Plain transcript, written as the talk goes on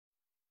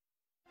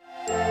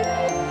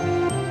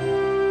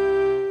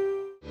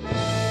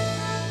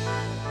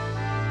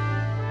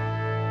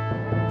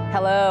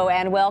Hello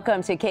and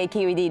welcome to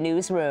KQED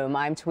Newsroom.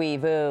 I'm Thuy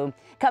Vu.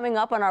 Coming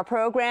up on our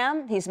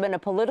program, he's been a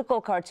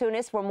political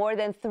cartoonist for more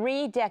than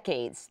 3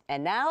 decades,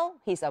 and now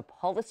he's a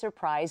Pulitzer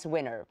Prize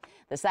winner.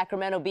 The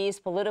Sacramento Bee's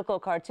political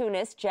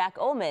cartoonist Jack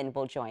Ohman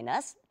will join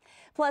us.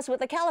 Plus,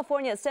 with the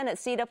California Senate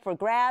seat up for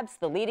grabs,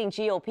 the leading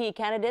GOP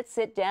candidates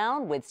sit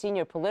down with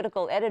senior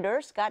political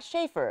editor Scott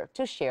Shafer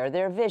to share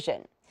their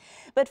vision.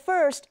 But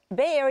first,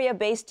 Bay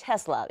Area-based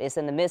Tesla is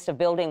in the midst of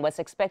building what's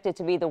expected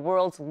to be the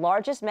world's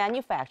largest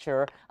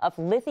manufacturer of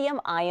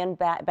lithium-ion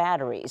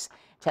batteries.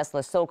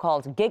 Tesla's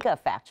so-called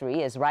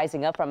Gigafactory is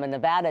rising up from a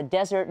Nevada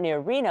desert near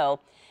Reno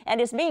and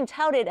is being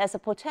touted as a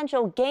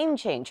potential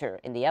game-changer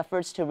in the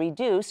efforts to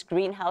reduce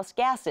greenhouse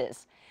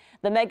gases.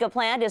 The mega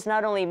plant is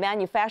not only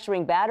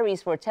manufacturing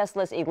batteries for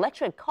Tesla's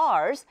electric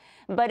cars,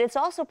 but it's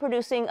also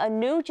producing a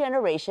new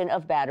generation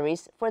of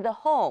batteries for the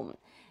home.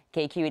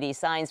 KQED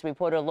Science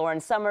reporter Lauren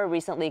Sommer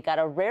recently got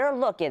a rare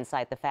look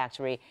inside the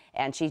factory,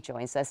 and she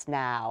joins us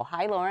now.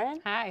 Hi, Lauren.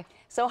 Hi.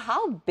 So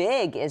how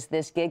big is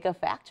this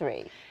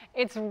Gigafactory?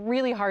 It's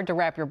really hard to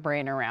wrap your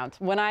brain around.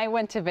 When I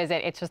went to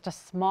visit, it's just a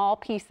small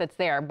piece that's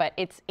there, but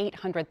it's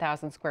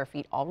 800,000 square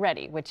feet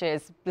already, which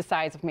is the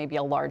size of maybe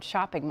a large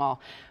shopping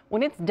mall.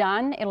 When it's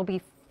done, it'll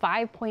be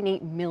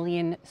 5.8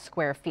 million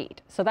square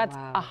feet. So that's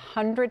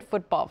 100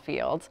 football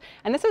fields.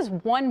 And this is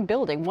one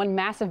building, one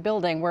massive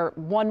building where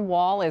one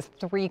wall is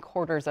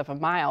 3/4 of a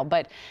mile.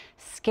 But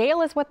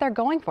scale is what they're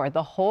going for.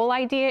 The whole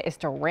idea is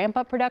to ramp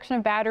up production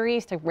of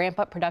batteries, to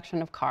ramp up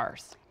production of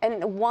cars.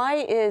 And why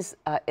is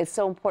it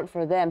so important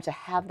for them to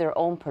have their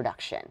own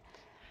production?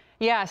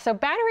 Yeah, so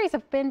batteries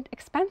have been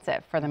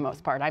expensive for the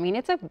most part. I mean,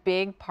 it's a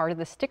big part of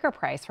the sticker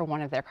price for one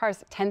of their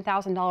cars,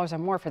 $10,000 or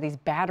more for these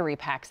battery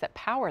packs that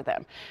power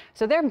them.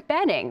 So they're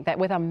betting that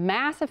with a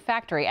massive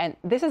factory, and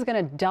this is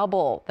going to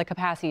double the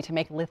capacity to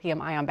make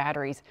lithium-ion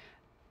batteries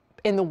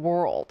in the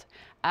world.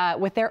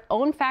 With their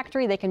own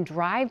factory, they can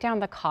drive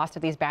down the cost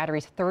of these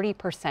batteries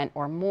 30%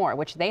 or more,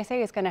 which they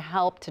say is going to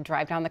help to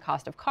drive down the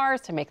cost of cars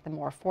to make them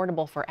more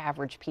affordable for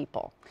average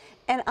people.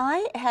 And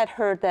I had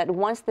heard that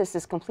once this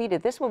is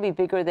completed, this will be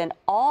bigger than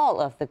all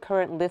of the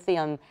current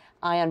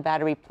lithium-ion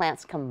battery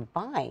plants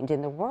combined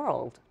in the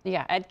world.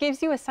 Yeah, it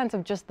gives you a sense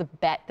of just the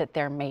bet that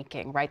they're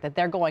making, right? That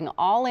they're going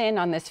all in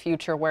on this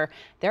future where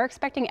they're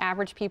expecting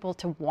average people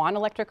to want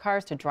electric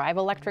cars, to drive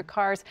electric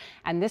cars,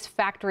 and this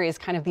factory is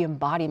kind of the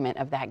embodiment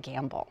of that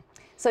gamble.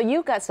 So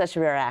you got such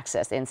rare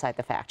access inside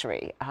the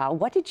factory.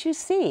 What did you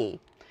see?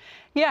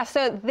 Yeah,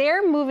 so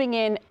they're moving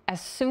in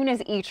as soon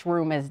as each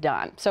room is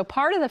done. So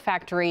part of the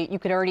factory, you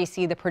could already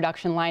see the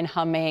production line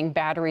humming,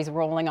 batteries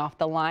rolling off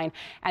the line.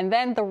 And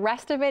then the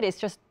rest of it is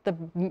just the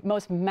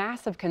most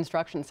massive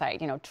construction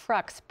site, you know,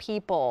 trucks,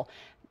 people,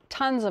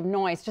 tons of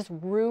noise, just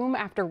room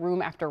after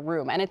room after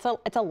room. And it's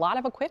a lot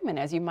of equipment,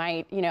 as you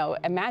might,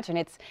 imagine.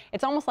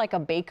 It's almost like a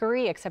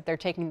bakery, except they're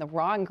taking the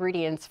raw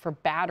ingredients for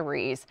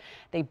batteries.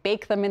 They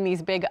bake them in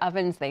these big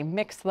ovens, they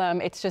mix them.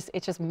 It's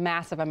just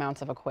massive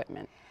amounts of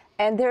equipment.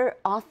 And they're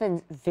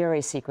often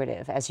very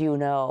secretive, as you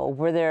know.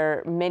 Were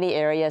there many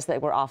areas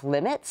that were off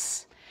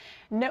limits?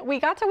 No, we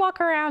got to walk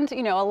around,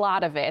 a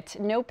lot of it.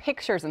 No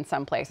pictures in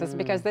some places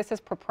because this is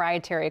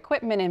proprietary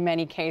equipment in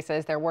many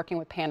cases. They're working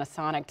with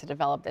Panasonic to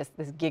develop this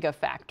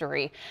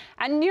Gigafactory.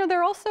 And,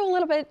 they're also a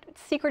little bit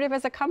secretive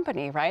as a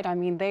company, right? I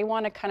mean, they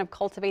want to kind of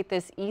cultivate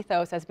this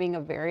ethos as being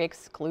a very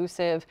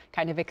exclusive,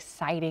 kind of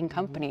exciting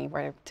company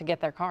where to get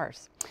their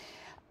cars.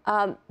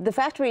 The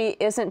factory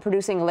isn't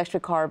producing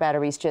electric car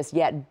batteries just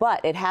yet,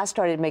 but it has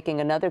started making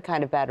another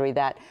kind of battery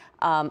that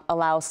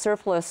allows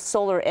surplus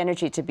solar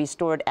energy to be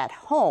stored at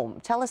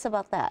home. Tell us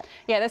about that.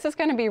 Yeah, this is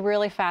going to be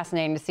really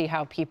fascinating to see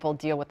how people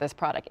deal with this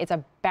product. It's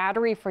a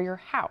battery for your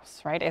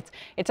house, right? It's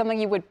something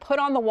you would put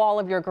on the wall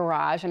of your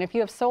garage, and if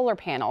you have solar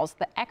panels,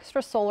 the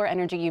extra solar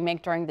energy you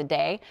make during the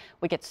day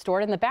would get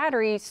stored in the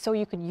battery so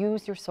you could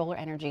use your solar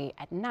energy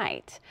at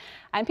night.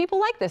 And people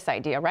like this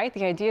idea, right?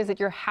 The idea is that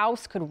your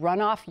house could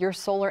run off your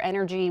solar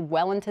energy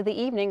well into the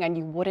evening and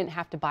you wouldn't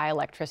have to buy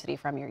electricity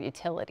from your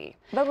utility.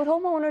 But would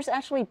homeowners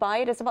actually buy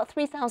it? It's about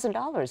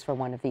 $3,000 for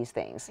one of these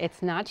things.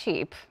 It's not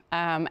cheap.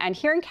 And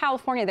here in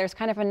California, there's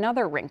kind of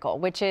another wrinkle,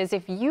 which is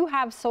if you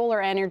have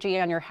solar energy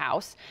on your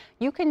house,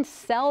 you can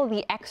sell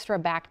the extra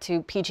back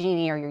to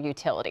PG&E or your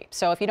utility.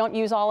 So if you don't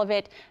use all of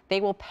it, they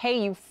will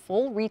pay you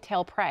full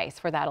retail price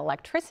for that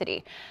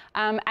electricity.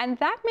 And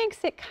that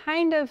makes it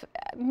kind of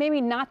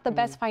maybe not the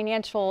best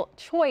financial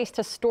choice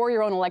to store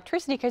your own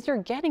electricity because you're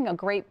getting a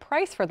great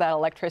price for that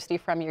electricity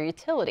from your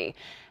utility.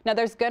 Now,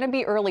 there's going to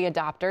be early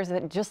adopters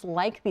that just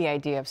like the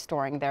idea of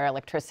storing their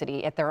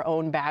electricity at their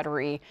own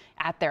battery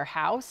at their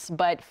house,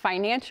 but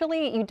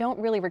financially, you don't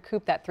really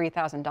recoup that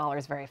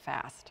 $3,000 very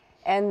fast.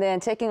 And then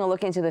taking a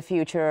look into the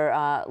future,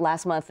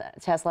 last month,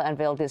 Tesla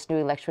unveiled its new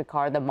electric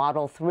car, the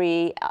Model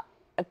 3.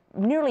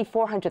 Nearly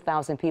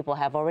 400,000 people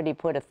have already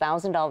put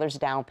 $1,000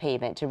 down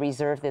payment to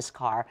reserve this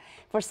car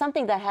for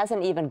something that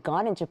hasn't even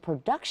gone into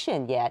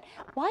production yet.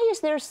 Why is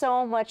there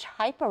so much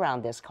hype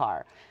around this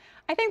car?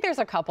 I think there's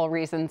a couple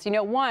reasons. You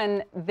know,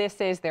 one,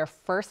 this is their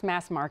first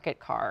mass market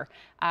car.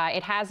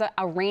 It has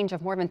a range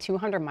of more than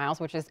 200 miles,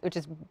 which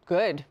is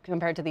good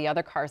compared to the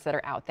other cars that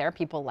are out there.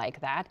 People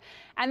like that.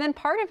 And then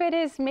part of it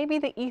is maybe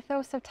the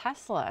ethos of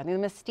Tesla, I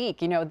mean, the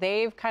mystique. You know,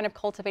 they've kind of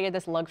cultivated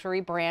this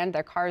luxury brand.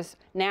 Their cars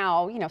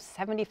now, you know,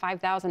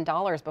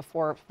 $75,000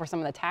 before for some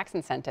of the tax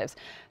incentives.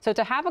 So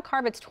to have a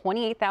car that's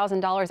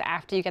 $28,000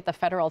 after you get the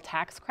federal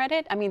tax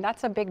credit, I mean,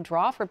 that's a big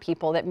draw for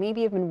people that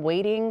maybe have been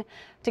waiting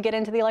to get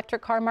into the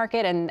electric car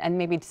market and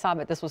maybe saw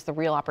that this was the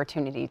real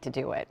opportunity to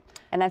do it.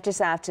 And I just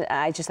have to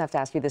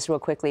ask you this real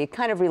quickly,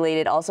 kind of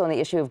related also on the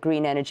issue of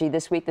green energy.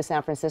 This week, the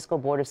San Francisco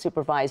Board of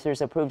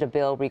Supervisors approved a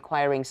bill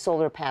requiring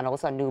solar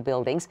panels on new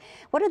buildings.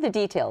 What are the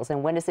details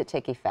and when does it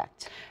take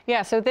effect?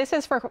 Yeah, so this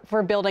is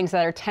for buildings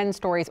that are 10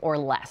 stories or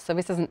less. So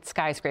this isn't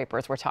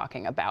skyscrapers we're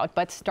talking about.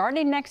 But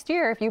starting next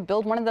year, if you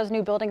build one of those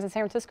new buildings in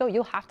San Francisco,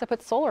 you'll have to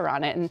put solar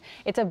on it. And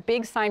it's a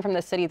big sign from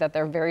the city that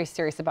they're very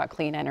serious about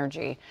clean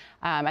energy.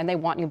 And they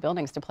want new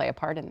buildings to play a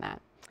part in that.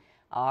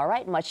 All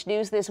right, much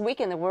news this week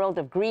in the world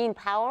of green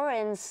power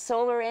and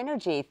solar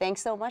energy.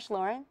 Thanks so much,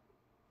 Lauren.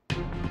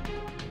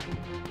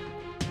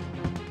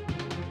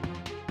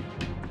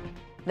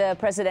 The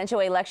presidential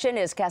election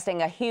is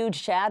casting a huge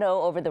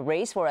shadow over the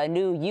race for a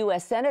new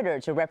U.S. senator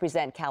to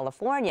represent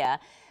California.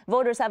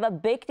 Voters have a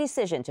big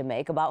decision to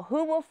make about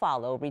who will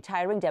follow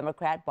retiring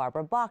Democrat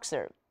Barbara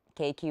Boxer.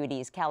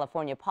 KQED's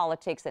California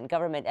politics and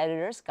government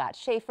editor Scott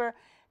Shafer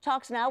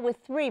talks now with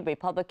 3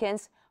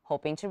 Republicans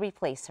hoping to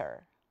replace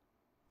her.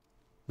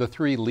 The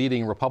 3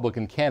 leading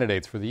Republican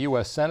candidates for the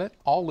U.S. Senate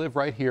all live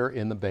right here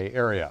in the Bay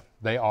Area.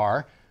 They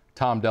are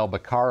Tom Del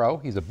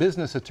Beccaro. He's a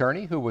business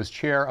attorney who was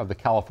chair of the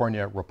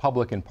California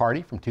Republican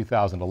Party from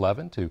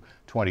 2011 to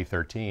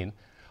 2013.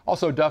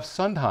 Also, Duf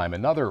Sundheim,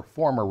 another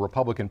former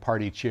Republican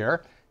Party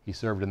chair. He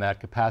served in that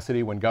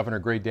capacity when Governor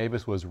Gray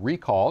Davis was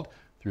recalled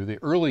through the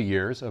early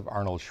years of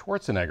Arnold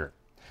Schwarzenegger.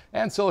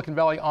 And Silicon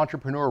Valley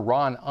entrepreneur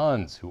Ron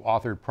Unz, who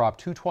authored Prop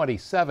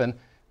 227,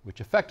 which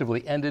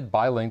effectively ended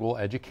bilingual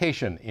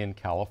education in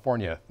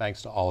California.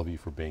 Thanks to all of you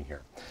for being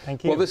here.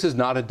 Thank you. Well, this is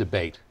not a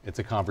debate, it's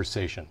a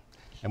conversation.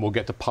 And we'll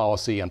get to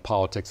policy and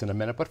politics in a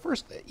minute. But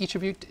first, each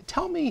of you,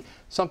 tell me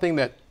something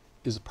that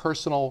is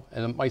personal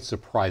and it might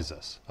surprise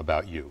us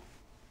about you.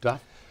 Duf?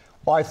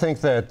 Well, I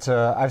think that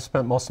I've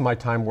spent most of my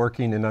time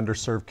working in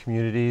underserved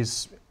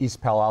communities, East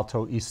Palo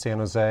Alto, East San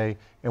Jose,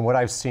 and what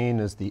I've seen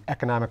is the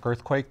economic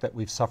earthquake that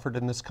we've suffered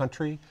in this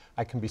country.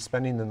 I can be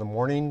spending in the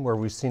morning where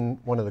we've seen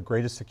one of the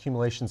greatest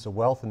accumulations of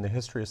wealth in the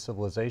history of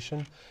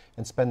civilization,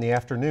 and spend the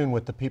afternoon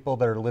with the people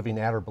that are living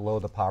at or below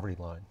the poverty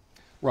line.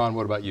 Ron,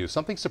 what about you?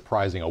 Something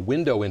surprising, a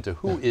window into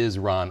who is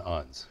Ron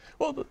Unz.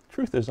 Well, the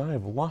truth is I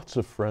have lots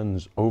of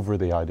friends over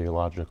the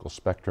ideological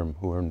spectrum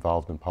who are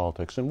involved in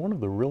politics, and one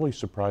of the really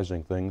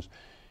surprising things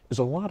is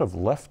a lot of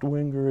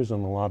left-wingers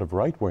and a lot of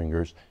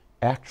right-wingers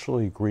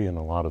actually agree on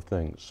a lot of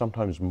things,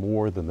 sometimes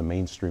more than the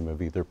mainstream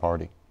of either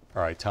party.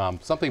 All right, Tom,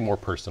 something more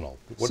personal.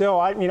 So,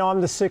 I'm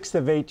the 6th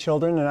of 8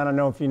 children, and I don't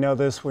know if you know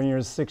this, when you're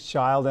a 6th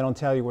child, they don't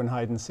tell you when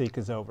hide and seek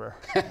is over.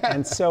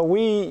 And so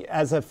we,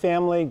 as a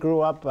family, grew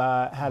up,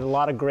 had a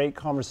lot of great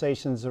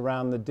conversations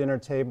around the dinner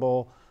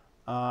table,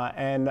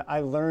 and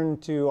I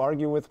learned to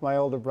argue with my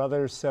older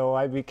brother, so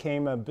I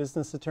became a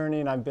business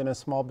attorney, and I've been a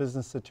small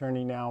business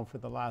attorney now for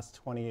the last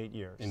 28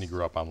 years. And you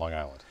grew up on Long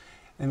Island.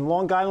 In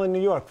Long Island,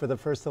 New York for the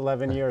first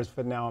 11 years,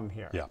 but now I'm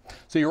here. Yeah.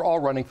 So you're all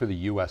running for the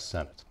U.S.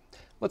 Senate.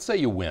 Let's say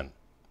you win.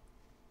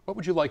 What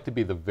would you like to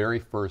be the very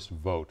first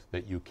vote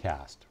that you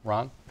cast?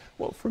 Ron?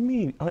 Well, for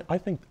me, I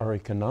think our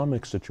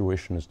economic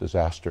situation is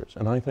disastrous,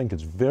 and I think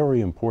it's very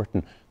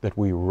important that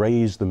we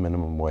raise the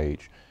minimum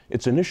wage.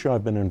 It's an issue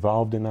I've been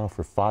involved in now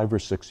for 5 or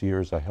 6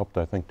 years. I helped,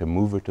 I think, to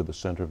move it to the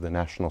center of the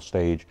national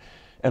stage.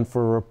 And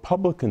for a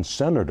Republican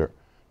senator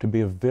to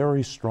be a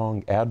very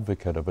strong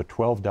advocate of a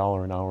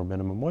 $12 an hour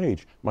minimum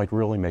wage might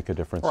really make a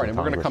difference. All right, in and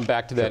we're going to come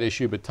back to that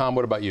issue, but Tom,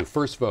 what about you?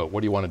 First vote, what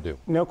do you want to do?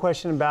 No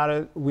question about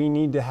it. We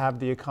need to have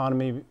the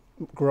economy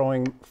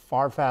growing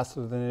far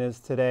faster than it is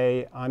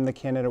today. I'm the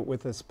candidate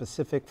with a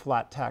specific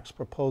flat tax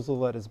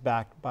proposal that is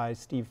backed by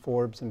Steve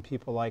Forbes and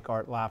people like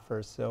Art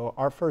Laffer. So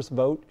our first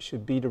vote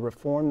should be to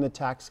reform the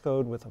tax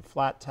code with a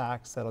flat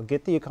tax that'll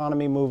get the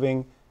economy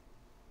moving,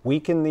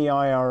 weaken the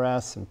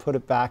IRS, and put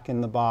it back in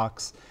the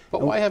box.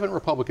 But why haven't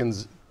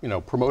Republicans,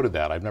 promoted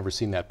that? I've never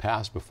seen that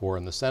passed before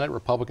in the Senate.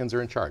 Republicans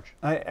are in charge.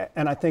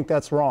 And I think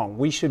that's wrong.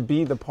 We should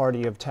be the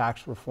party of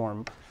tax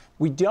reform.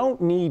 We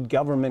don't need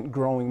government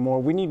growing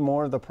more. We need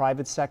more of the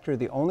private sector.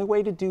 The only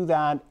way to do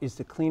that is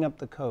to clean up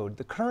the code.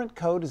 The current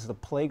code is the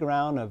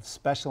playground of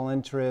special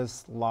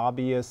interests,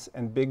 lobbyists,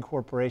 and big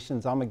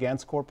corporations. I'm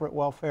against corporate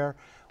welfare.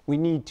 We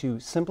need to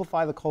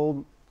simplify the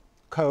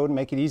code,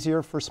 make it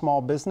easier for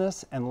small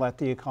business, and let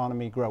the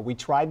economy grow. We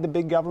tried the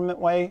big government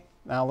way.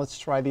 Now let's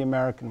try the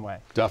American way.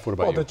 Duf, what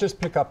about you? Well, to just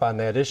pick up on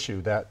that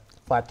issue, that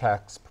flat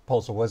tax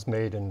proposal was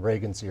made in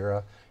Reagan's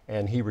era,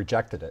 and he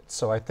rejected it.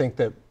 So I think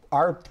that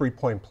our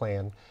 3-point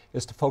plan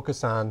is to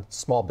focus on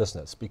small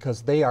business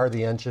because they are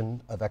the engine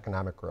of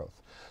economic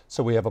growth.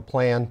 So we have a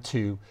plan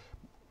to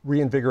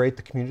reinvigorate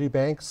the community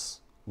banks,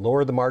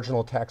 lower the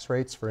marginal tax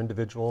rates for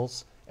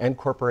individuals and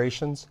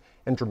corporations,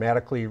 and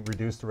dramatically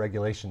reduce the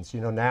regulations.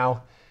 You know,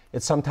 now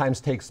it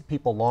sometimes takes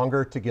people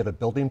longer to get a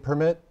building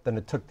permit than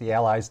it took the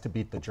Allies to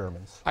beat the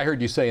Germans. I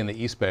heard you say in the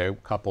East Bay a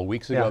couple of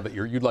weeks ago that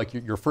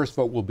your first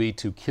vote will be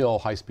to kill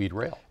high-speed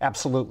rail.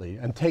 Absolutely,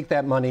 and take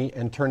that money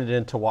and turn it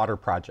into water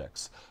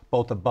projects,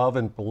 both above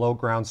and below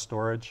ground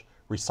storage,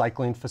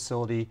 recycling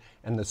facility,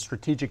 and the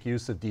strategic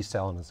use of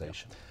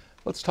desalination.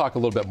 Let's talk a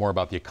little bit more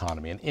about the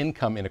economy and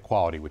income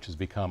inequality, which has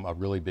become a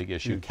really big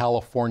issue.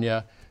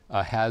 California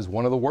has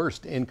one of the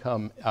worst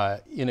income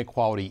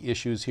inequality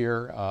issues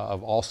here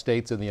of all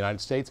states in the United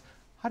States.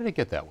 How did it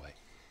get that way?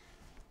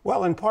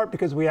 Well, in part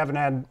because we haven't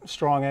had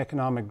strong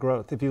economic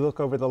growth. If you look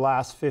over the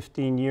last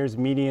 15 years,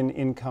 median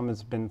income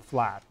has been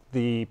flat.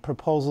 The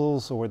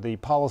proposals or the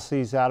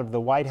policies out of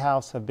the White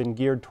House have been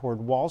geared toward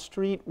Wall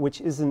Street, which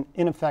isn't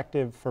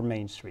ineffective for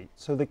Main Street.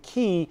 So the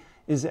key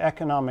is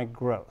economic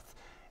growth.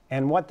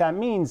 And what that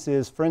means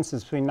is, for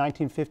instance, between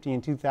 1950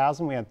 and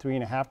 2000, we had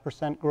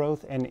 3.5%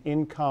 growth and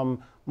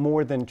income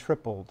more than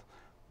tripled.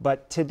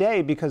 But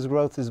today, because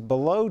growth is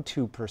below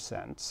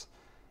 2%,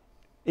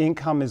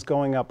 income is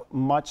going up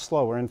much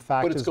slower. In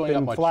fact, but it's going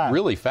up much,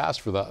 really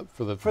fast for the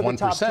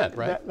 1%,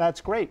 right?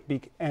 That's great.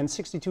 And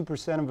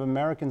 62% of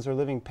Americans are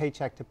living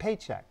paycheck to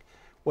paycheck.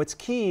 What's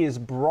key is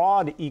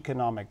broad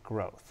economic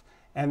growth.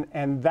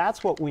 And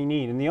that's what we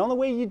need. And the only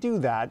way you do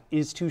that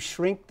is to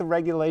shrink the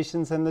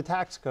regulations and the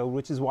tax code,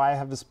 which is why I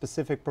have a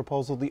specific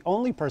proposal, the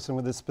only person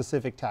with a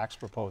specific tax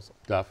proposal.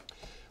 Duf?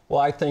 Well,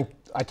 I think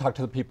I talked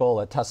to the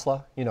people at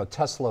Tesla. You know,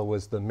 Tesla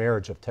was the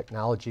marriage of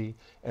technology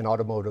and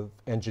automotive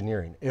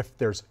engineering. If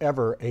there's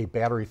ever a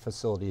battery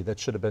facility that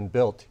should have been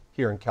built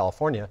here in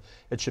California,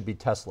 it should be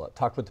Tesla.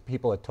 Talked with the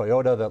people at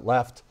Toyota that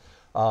left.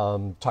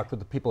 Talked with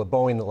the people at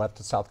Boeing that left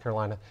to South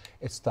Carolina.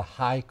 It's the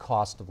high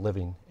cost of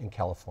living in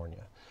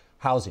California.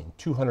 Housing,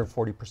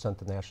 240%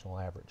 the national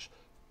average.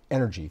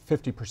 Energy,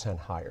 50%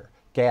 higher.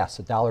 Gas,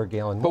 $1 a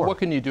gallon more. But what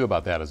can you do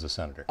about that as a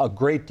senator? A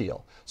great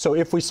deal. So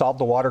if we solve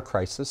the water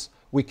crisis,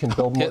 we can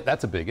build more.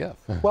 That's a big if.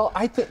 Well,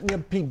 I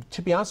think,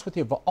 to be honest with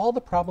you, of all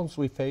the problems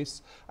we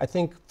face, I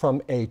think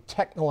from a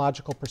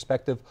technological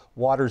perspective,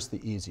 water's the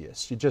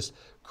easiest. You just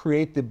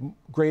create the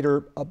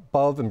greater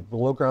above and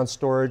below ground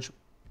storage,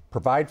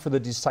 provide for the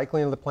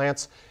recycling of the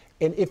plants,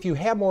 and if you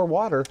have more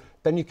water,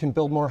 then you can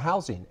build more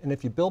housing. And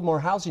if you build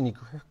more housing, you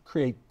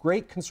create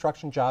great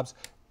construction jobs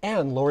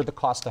and lower the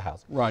cost of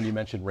housing. Ron, you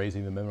mentioned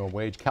raising the minimum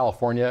wage.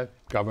 California,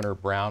 Governor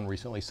Brown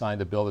recently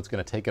signed a bill that's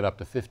going to take it up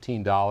to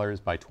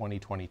 $15 by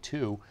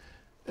 2022.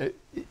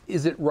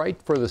 Is it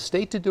right for the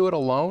state to do it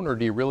alone, or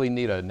do you really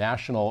need a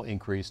national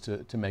increase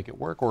to make it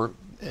work? Or,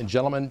 and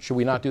gentlemen, should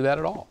we not do that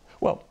at all?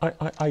 Well,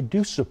 I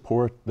do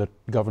support that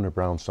Governor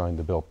Brown signed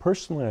the bill.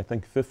 Personally, I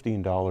think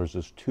 $15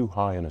 is too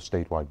high on a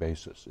statewide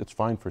basis. It's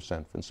fine for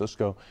San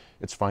Francisco,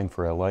 it's fine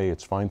for LA,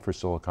 it's fine for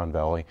Silicon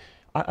Valley.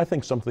 I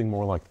think something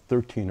more like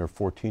 13 or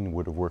 14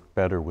 would have worked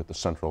better with the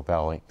Central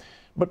Valley.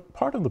 But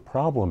part of the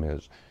problem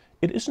is,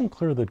 it isn't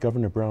clear that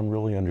Governor Brown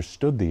really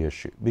understood the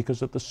issue,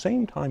 because at the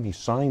same time he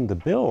signed the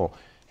bill,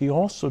 he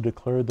also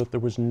declared that there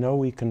was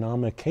no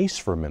economic case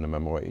for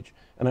minimum wage.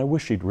 And I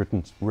wish he'd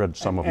read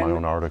some of my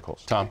own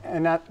articles. Tom?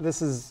 And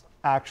this is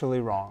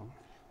actually wrong.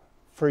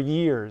 For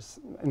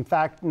years, in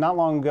fact, not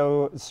long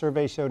ago, a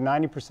survey showed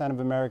 90% of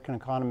American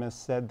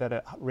economists said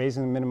that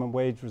raising the minimum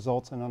wage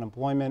results in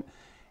unemployment,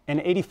 and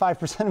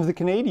 85% of the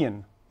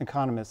Canadian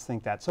economists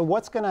think that. So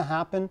what's going to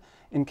happen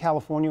in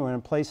California or in a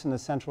place in the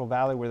Central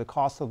Valley where the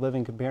cost of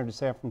living compared to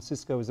San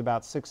Francisco is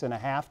about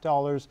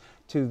 $6.50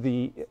 to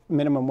the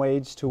minimum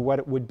wage to what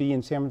it would be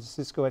in San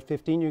Francisco at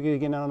 15, you're going to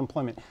get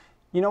unemployment.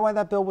 You know why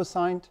that bill was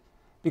signed?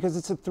 Because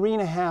it's a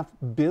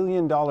 $3.5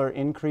 billion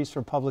increase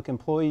for public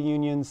employee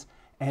unions,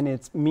 and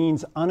it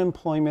means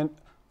unemployment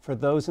for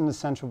those in the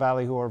Central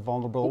Valley who are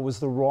vulnerable. It was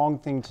the wrong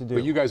thing to do.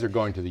 But you guys are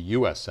going to the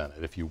U.S.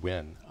 Senate if you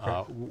win.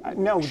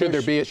 No, should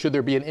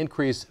there be an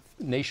increase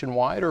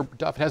nationwide, or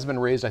Duf, it hasn't been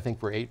raised, I think,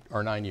 for 8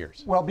 or 9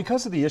 years? Well,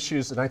 because of the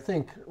issues, and I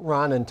think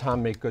Ron and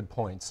Tom make good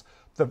points,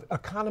 the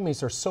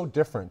economies are so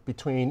different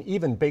between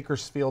even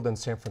Bakersfield and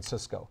San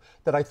Francisco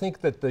that I think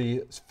that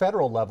the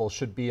federal level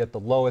should be at the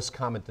lowest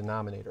common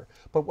denominator.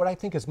 But what I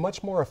think is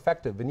much more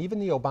effective, and even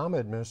the Obama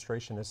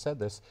administration has said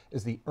this,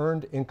 is the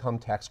earned income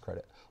tax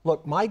credit.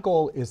 Look, my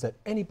goal is that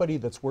anybody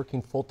that's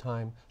working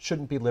full-time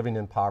shouldn't be living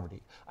in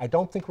poverty. I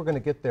don't think we're going to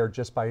get there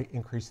just by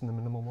increasing the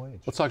minimum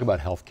wage. Let's talk about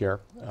health care.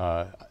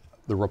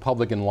 The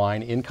Republican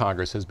line in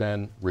Congress has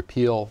been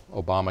repeal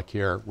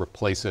Obamacare,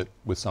 replace it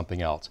with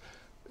something else.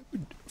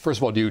 First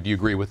of all, do you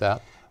agree with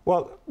that?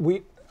 Well,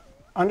 we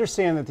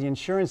understand that the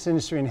insurance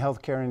industry and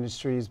healthcare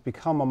industry has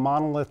become a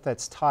monolith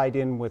that's tied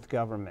in with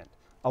government.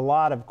 A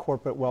lot of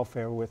corporate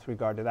welfare with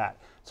regard to that.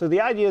 So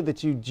the idea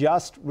that you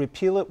just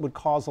repeal it would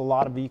cause a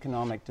lot of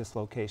economic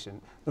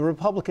dislocation. The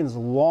Republicans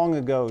long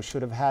ago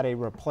should have had a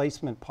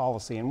replacement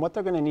policy, and what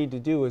they're going to need to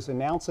do is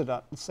announce it,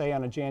 say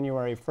on a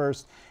January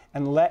 1st,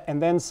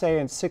 and then say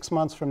in 6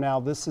 months from now,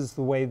 this is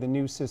the way the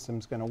new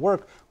system's going to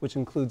work, which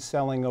includes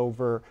selling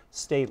over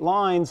state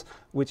lines,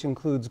 which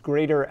includes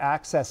greater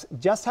access.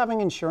 Just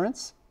having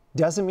insurance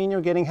doesn't mean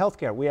you're getting health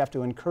care. We have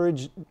to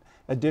encourage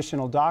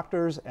additional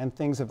doctors and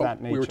things of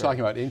that nature. We were talking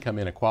about income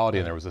inequality,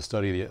 and there was a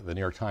study the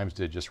New York Times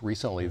did just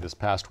recently this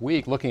past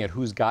week looking at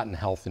who's gotten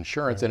health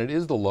insurance, and it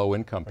is the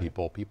low-income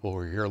people, people who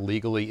are here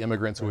legally,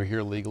 immigrants who are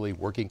here legally,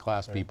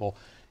 working-class people.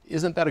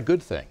 Isn't that a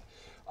good thing?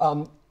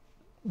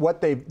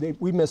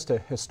 We missed a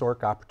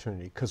historic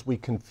opportunity because we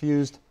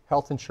confused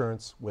health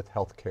insurance with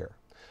health care.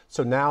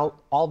 So now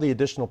all the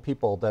additional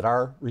people that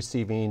are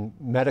receiving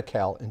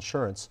Medi-Cal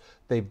insurance,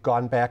 they've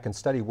gone back and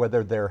studied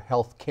whether their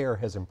health care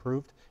has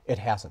improved. It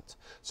hasn't.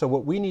 So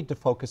what we need to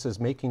focus is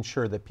making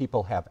sure that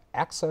people have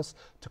access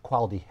to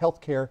quality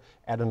health care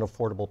at an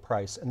affordable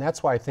price. And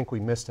that's why I think we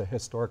missed a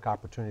historic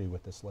opportunity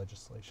with this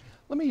legislation.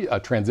 Let me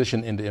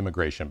transition into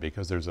immigration,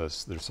 because there's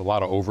a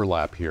lot of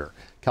overlap here.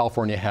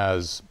 California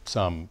has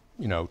some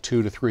 2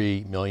 to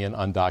 3 million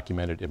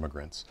undocumented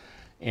immigrants.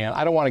 And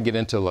I don't want to get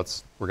into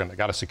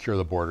got to secure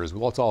the borders.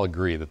 Let's all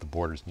agree that the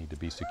borders need to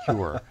be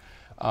secure.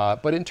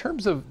 But in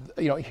terms of,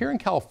 here in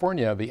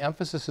California, the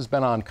emphasis has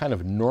been on kind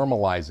of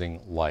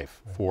normalizing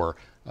life for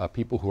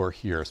people who are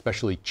here,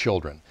 especially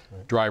children,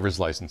 driver's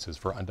licenses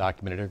for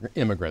undocumented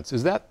immigrants.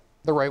 Is that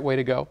the right way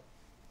to go?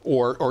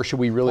 Or should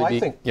we really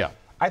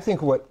I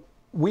think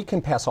we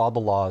can pass all the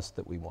laws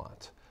that we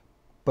want,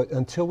 but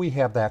until we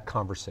have that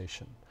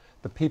conversation,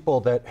 the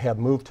people that have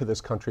moved to this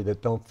country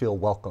that don't feel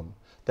welcome,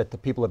 that the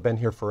people that have been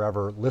here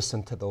forever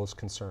listen to those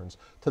concerns.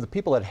 To the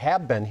people that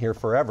have been here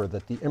forever,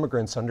 that the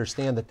immigrants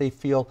understand that they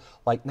feel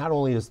like not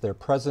only is their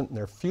present and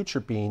their future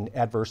being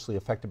adversely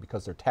affected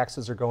because their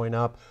taxes are going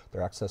up,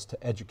 their access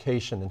to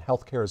education and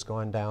health care is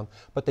going down,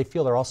 but they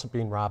feel they're also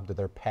being robbed of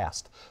their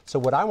past. So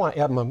what I want,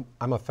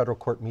 I'm a federal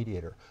court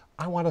mediator.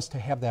 I want us to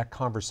have that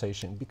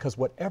conversation, because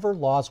whatever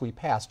laws we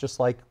pass, just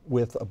like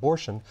with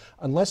abortion,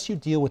 unless you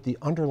deal with the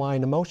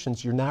underlying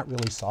emotions, you're not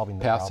really solving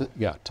the problem.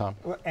 Yeah, Tom.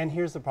 And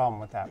here's the problem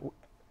with that.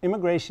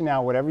 Immigration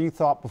now, whatever you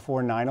thought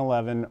before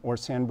 9/11 or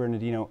San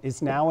Bernardino,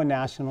 is now a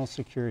national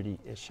security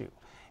issue.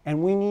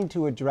 And we need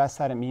to address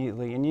that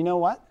immediately. And you know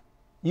what?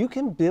 You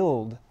can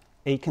build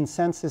a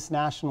consensus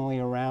nationally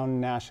around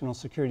national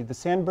security. The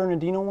San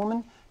Bernardino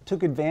woman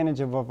took advantage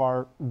of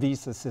our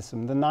visa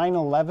system. The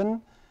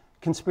 9/11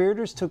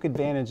 conspirators took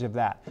advantage of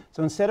that.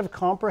 So instead of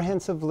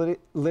comprehensive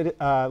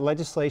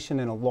legislation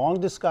and a long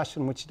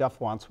discussion, which Duf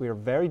wants, we are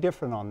very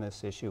different on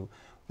this issue.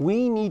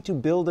 We need to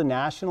build a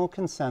national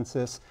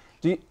consensus.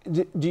 Do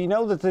you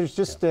know that there's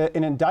just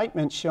an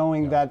indictment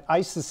showing that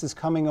ISIS is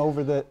coming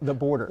over the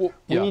border? Well,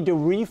 we need to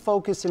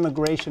refocus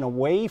immigration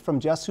away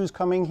from just who's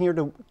coming here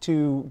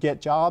to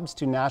get jobs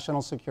to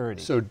national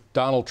security. So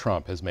Donald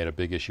Trump has made a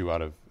big issue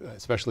out of,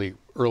 especially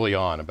early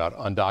on, about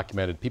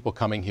undocumented people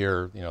coming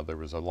here. There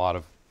was a lot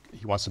of,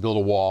 he wants to build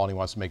a wall and he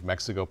wants to make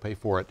Mexico pay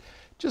for it.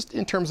 Just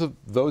in terms of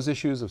those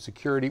issues of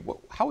security,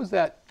 how is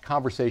that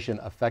conversation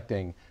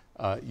affecting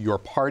your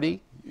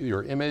party,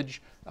 your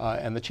image,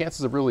 and the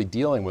chances of really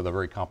dealing with a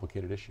very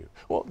complicated issue?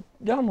 Well,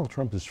 Donald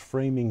Trump is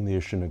framing the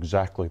issue in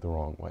exactly the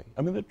wrong way.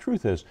 I mean, the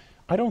truth is,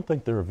 I don't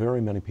think there are very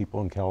many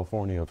people in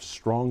California of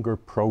stronger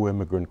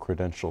pro-immigrant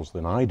credentials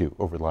than I do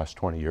over the last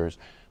 20 years,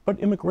 but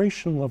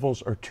immigration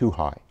levels are too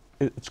high.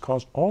 It's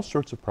caused all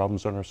sorts of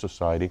problems in our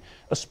society,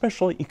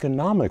 especially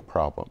economic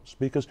problems,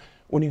 because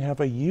when you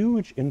have a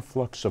huge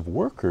influx of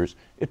workers,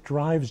 it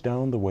drives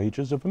down the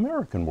wages of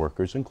American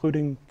workers,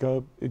 including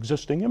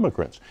existing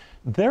immigrants.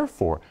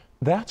 Therefore,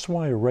 that's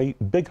why a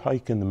big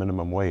hike in the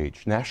minimum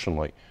wage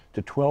nationally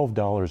to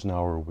 $12 an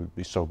hour would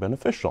be so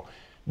beneficial,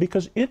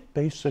 because it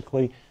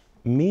basically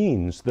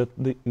means that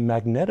the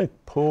magnetic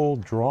pull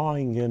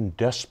drawing in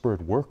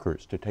desperate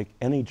workers to take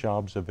any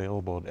jobs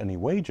available at any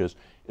wages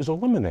is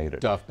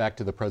eliminated. Duf, back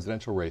to the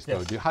presidential race,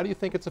 though. How do you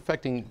think it's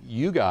affecting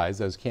you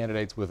guys as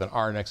candidates with an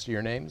R next to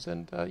your names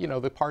and,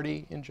 the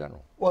party in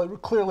general? Well,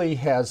 it clearly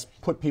has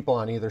put people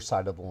on either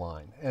side of the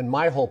line. And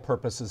my whole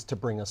purpose is to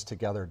bring us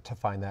together to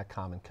find that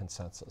common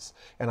consensus.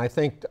 And I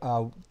think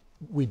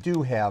we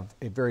do have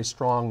a very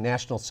strong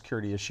national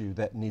security issue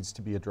that needs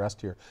to be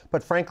addressed here.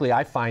 But frankly,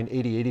 I find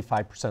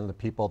 85% of the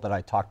people that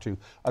I talk to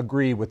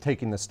agree with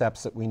taking the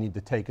steps that we need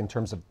to take in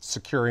terms of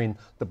securing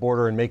the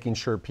border and making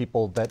sure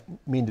people that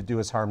mean to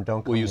do us harm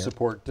don't come here. Will you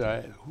support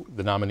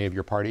the nominee of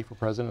your party for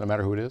president, no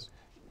matter who it is?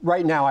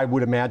 Right now, I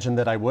would imagine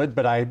that I would,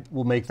 but I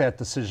will make that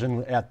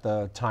decision at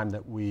the time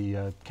that we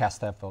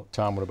cast that vote.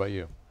 Tom, what about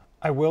you?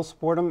 I will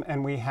support him,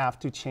 and we have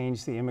to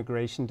change the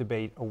immigration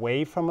debate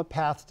away from a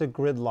path to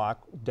gridlock.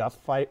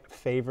 Duf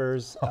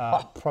favors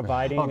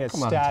providing a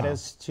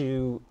status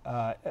to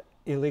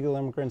illegal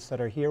immigrants that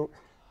are here.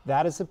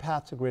 That is the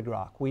path to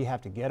gridlock. We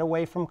have to get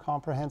away from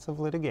comprehensive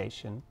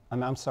legislation,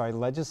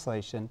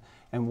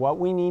 and what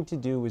we need to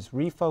do is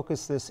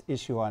refocus this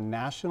issue on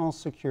national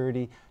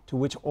security, to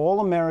which all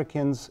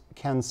Americans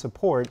can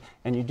support,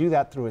 and you do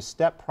that through a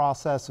step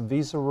process,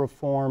 visa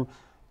reform.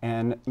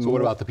 And so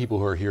what about the people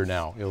who are here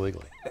now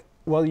illegally?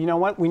 Well, you know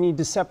what? We need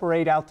to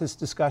separate out this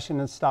discussion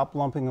and stop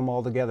lumping them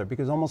all together,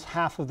 because almost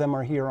half of them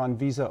are here on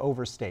visa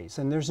overstays.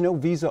 And there's no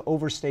visa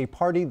overstay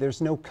party. There's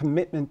no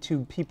commitment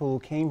to people who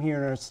came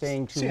here and are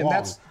staying too long.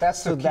 And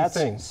that's the key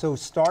thing. So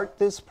start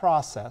this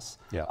process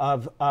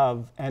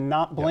and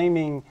not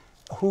blaming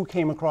who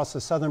came across the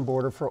southern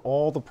border for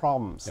all the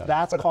problems.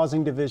 That's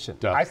causing division.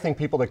 I think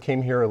people that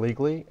came here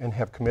illegally and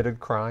have committed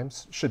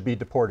crimes should be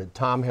deported.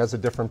 Tom has a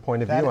different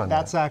point of view on that.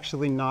 That's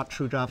actually not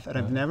true, Duf, and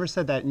I've never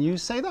said that. And you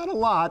say that a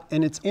lot,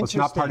 and it's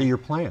interesting. It's not part of your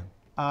plan.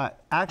 Actually,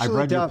 I've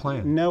read your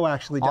plan. No,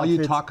 actually, all Duf,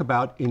 you talk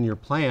about in your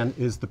plan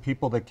is the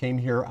people that came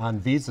here on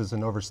visas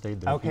and overstayed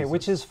their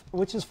visas.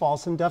 which is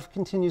false, and Duf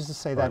continues to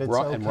say that it's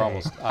okay. And we're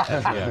almost,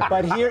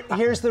 But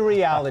here's the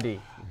reality.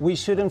 We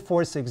should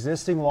enforce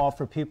existing law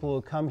for people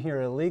who come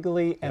here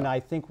illegally, and I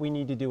think we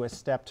need to do a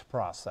stepped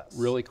process.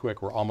 Really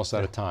quick, we're almost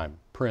out of time.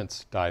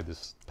 Prince died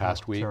this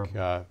past week,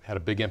 had a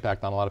big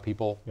impact on a lot of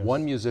people.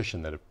 One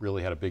musician that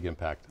really had a big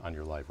impact on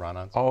your life, Ron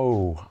Unz?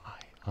 Oh,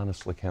 I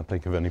honestly can't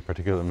think of any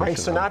particular Frank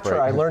Sinatra.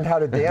 I learned how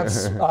to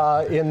dance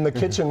in the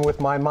kitchen with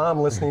my mom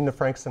listening to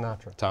Frank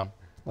Sinatra. Tom?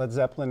 Led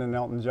Zeppelin and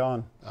Elton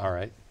John. All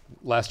right.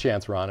 Last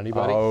chance, Ron.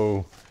 Anybody?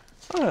 Oh,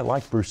 I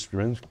like Bruce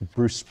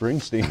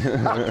Springsteen.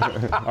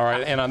 All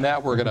right, and on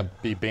that, we're going to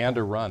be banned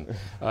to run.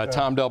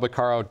 Tom Del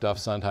Beccaro, Duf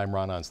Sundheim,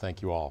 Ron Unz,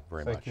 thank you all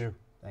very much. Thank you.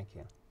 Thank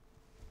you.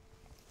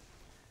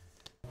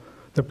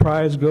 The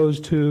prize goes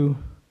to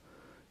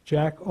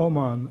Jack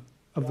Ohman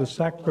of the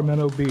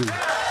Sacramento Bee.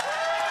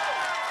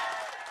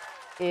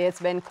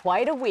 It's been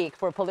quite a week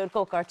for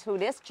political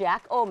cartoonist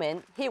Jack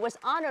Ohman. He was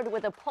honored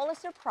with a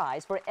Pulitzer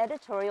Prize for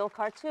editorial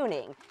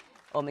cartooning.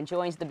 Ohman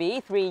joined the Bee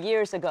 3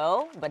 years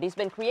ago, but he's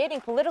been creating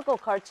political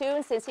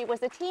cartoons since he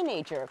was a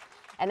teenager.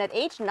 And at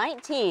age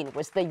 19,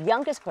 was the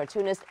youngest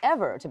cartoonist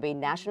ever to be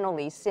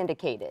nationally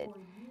syndicated.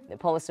 The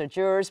Pulitzer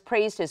jurors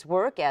praised his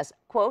work as,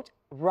 quote,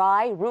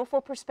 wry,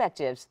 rueful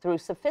perspectives through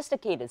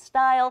sophisticated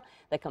style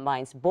that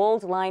combines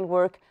bold line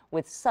work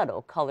with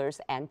subtle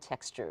colors and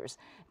textures.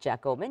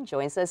 Jack Ohman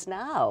joins us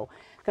now.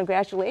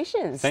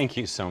 Congratulations. Thank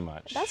you so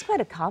much. That's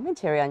quite a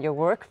commentary on your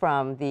work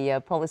from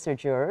the Pulitzer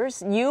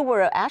jurors. You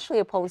were actually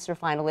a Pulitzer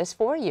finalist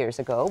 4 years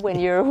ago when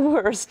you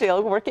were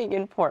still working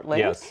in Portland.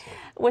 Yes.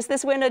 Was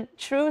this win a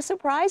true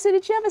surprise, or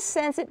did you have a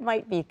sense it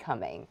might be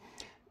coming?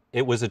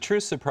 It was a true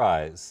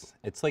surprise.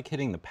 It's like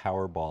hitting the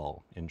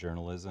Powerball in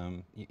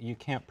journalism. You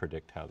can't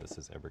predict how this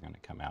is ever going to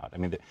come out. I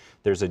mean,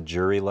 there's a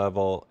jury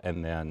level,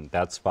 and then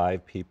that's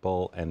 5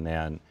 people, and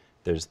then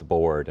there's the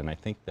board, and I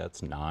think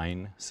that's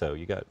 9. So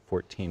you got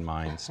 14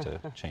 minds to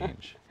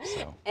change.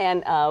 So.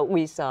 And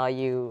we saw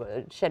you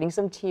shedding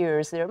some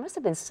tears. There must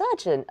have been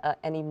such an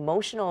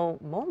emotional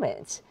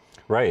moment.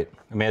 Right.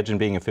 Imagine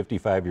being a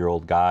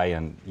 55-year-old guy,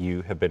 and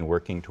you have been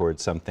working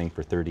towards something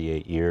for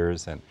 38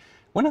 years, and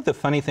one of the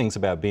funny things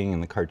about being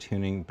in the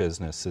cartooning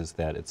business is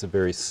that it's a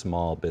very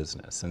small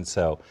business. And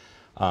so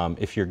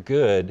if you're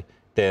good,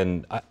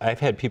 then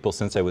I've had people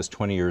since I was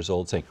 20 years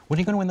old saying, when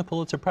are you going to win the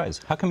Pulitzer Prize?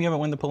 How come you haven't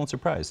won the Pulitzer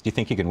Prize? Do you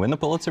think you can win the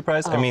Pulitzer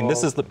Prize? I mean,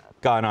 this has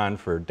gone on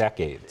for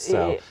decades.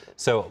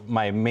 So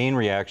my main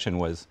reaction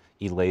was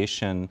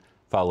elation,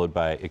 followed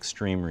by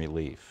extreme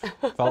relief,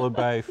 followed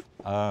by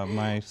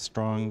my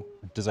strong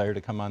desire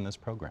to come on this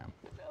program.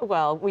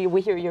 Well,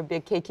 we hear you're a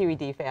big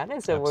KQED fan,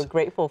 and so we're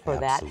grateful for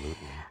that.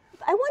 Absolutely.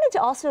 I wanted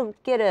to also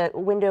get a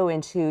window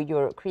into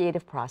your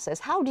creative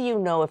process. How do you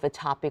know if a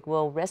topic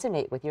will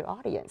resonate with your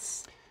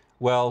audience?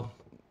 Well,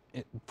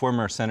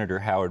 former Senator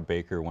Howard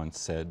Baker once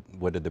said,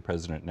 what did the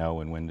president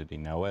know and when did he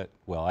know it?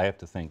 Well, I have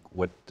to think,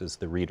 what does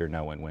the reader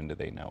know and when do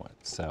they know it?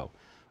 So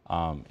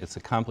it's a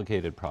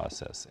complicated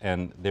process.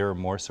 And there are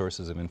more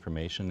sources of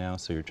information now,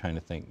 so you're trying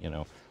to think, you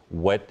know,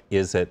 what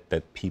is it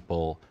that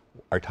people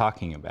are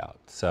talking about?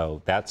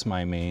 So that's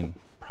my main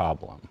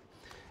problem.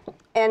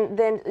 And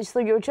then, so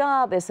your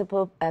job as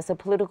a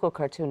political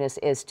cartoonist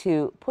is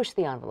to push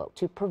the envelope,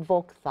 to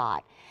provoke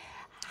thought.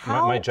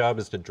 My job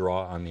is to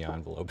draw on the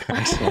envelope.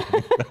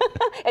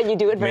 And you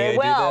do it very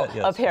well,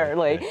 Yes,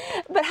 apparently.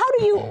 right. But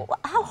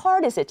how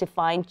hard is it to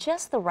find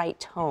just the right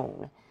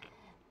tone?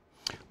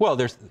 Well,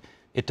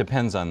 it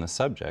depends on the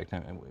subject. I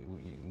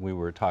mean, we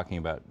were talking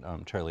about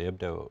Charlie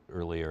Hebdo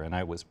earlier, and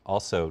I was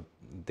also,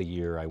 the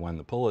year I won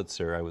the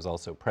Pulitzer, I was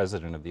also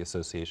president of the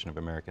Association of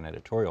American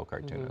Editorial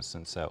Cartoonists,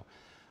 and so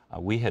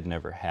we had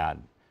never had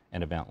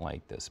an event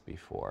like this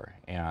before,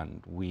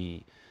 and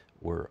we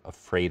were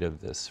afraid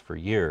of this for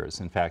years.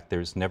 In fact,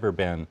 there's never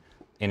been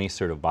any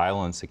sort of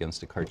violence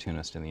against a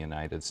cartoonist in the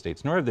United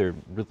States, nor have there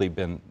really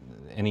been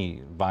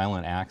any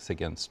violent acts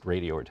against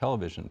radio or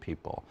television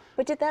people.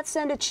 But did that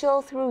send a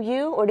chill through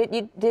you, or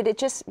did it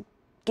just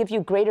give you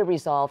greater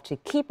resolve to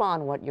keep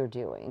on what you're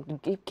doing,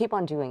 keep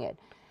on doing it?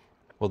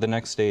 Well, the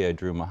next day I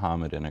drew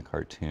Muhammad in a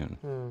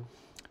cartoon.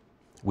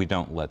 We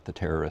don't let the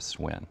terrorists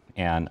win.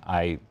 And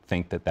I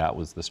think that that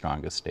was the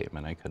strongest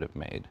statement I could have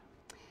made.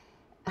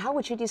 How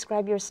would you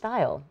describe your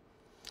style?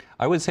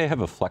 I would say I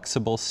have a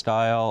flexible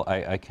style.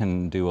 I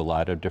can do a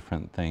lot of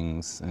different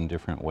things in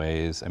different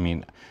ways. I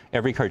mean,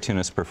 every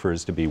cartoonist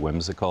prefers to be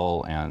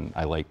whimsical, and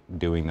I like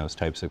doing those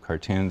types of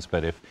cartoons.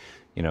 But if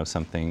you know,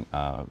 something,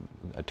 a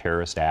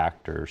terrorist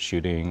act or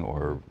shooting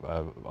or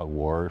a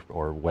war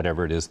or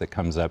whatever it is that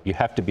comes up, you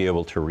have to be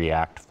able to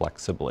react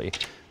flexibly.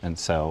 And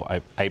so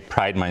I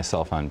pride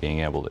myself on being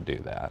able to do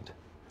that.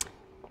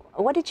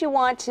 What did you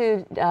want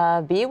to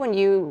be when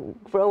you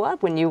grow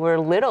up, when you were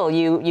little?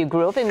 You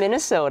grew up in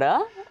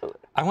Minnesota.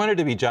 I wanted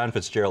to be John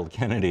Fitzgerald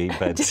Kennedy,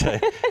 but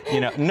you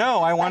know,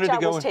 no, I wanted to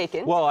go.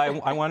 Well,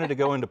 I wanted to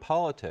go into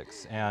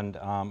politics, and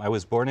I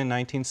was born in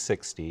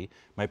 1960.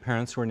 My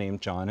parents were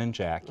named John and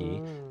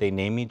Jackie. They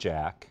named me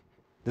Jack.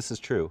 This is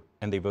true,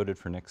 and they voted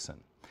for Nixon.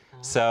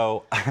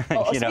 So,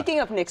 you know, speaking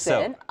of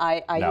Nixon, so,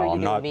 I hear you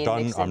didn't mean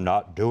Nixon. I'm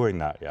not doing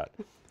that yet.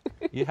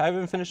 You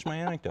haven't finished my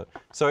anecdote.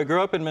 So I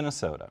grew up in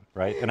Minnesota,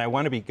 right? And I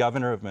want to be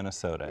governor of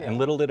Minnesota. Yeah. And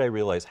little did I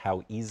realize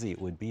how easy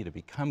it would be to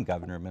become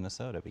governor of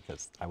Minnesota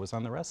because I was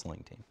on the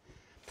wrestling team.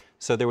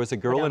 So there was a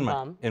girl in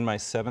my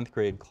 7th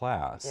grade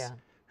class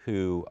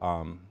who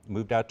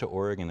moved out to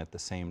Oregon at the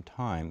same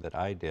time that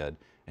I did.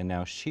 And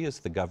now she is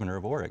the governor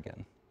of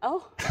Oregon.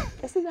 Oh,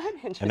 isn't that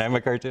interesting? And I'm a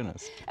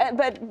cartoonist.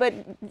 But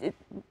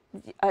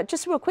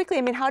just real quickly,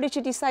 I mean, how did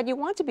you decide you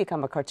want to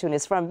become a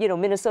cartoonist from, you know,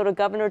 Minnesota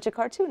governor to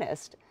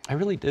cartoonist? I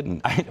really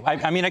didn't.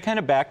 I mean, I kind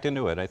of backed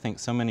into it. I think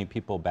so many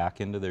people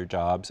back into their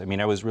jobs. I mean,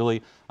 I was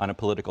really on a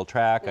political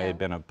track. I had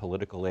been a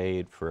political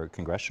aide for a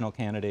congressional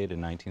candidate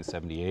in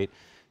 1978.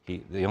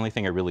 The only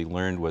thing I really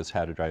learned was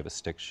how to drive a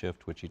stick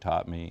shift, which he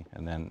taught me.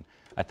 And then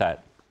I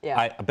thought,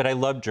 but I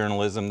loved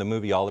journalism. The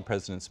movie All the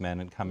President's Men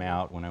had come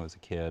out when I was a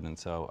kid, and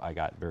so I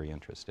got very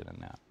interested in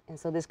that. And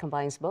so this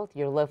combines both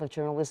your love of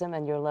journalism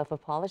and your love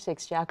of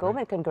politics. Jack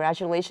Ohman,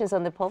 congratulations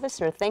on the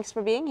Pulitzer. Thanks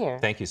for being here.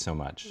 Thank you so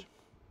much.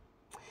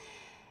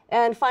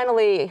 And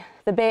finally,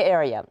 the Bay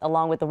Area,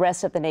 along with the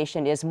rest of the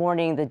nation, is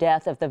mourning the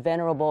death of the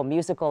venerable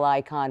musical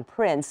icon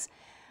Prince.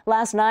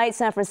 Last night,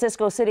 San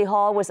Francisco City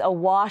Hall was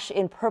awash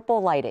in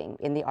purple lighting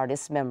in the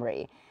artist's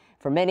memory.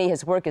 For many,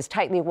 his work is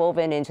tightly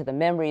woven into the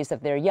memories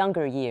of their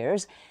younger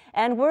years,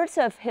 and words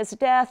of his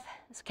death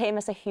came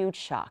as a huge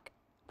shock.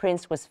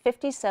 Prince was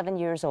 57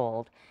 years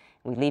old.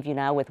 We leave you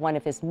now with one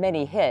of his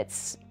many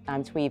hits.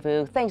 I'm Thuy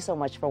Vu. Thanks so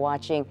much for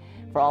watching.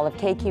 For all of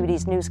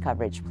KQED's news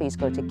coverage, please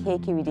go to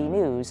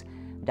kqednews.org.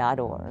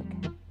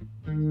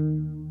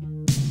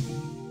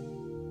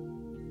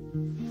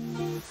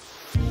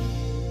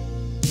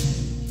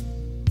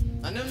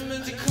 I never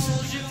meant to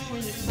call you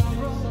when you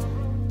sorrow.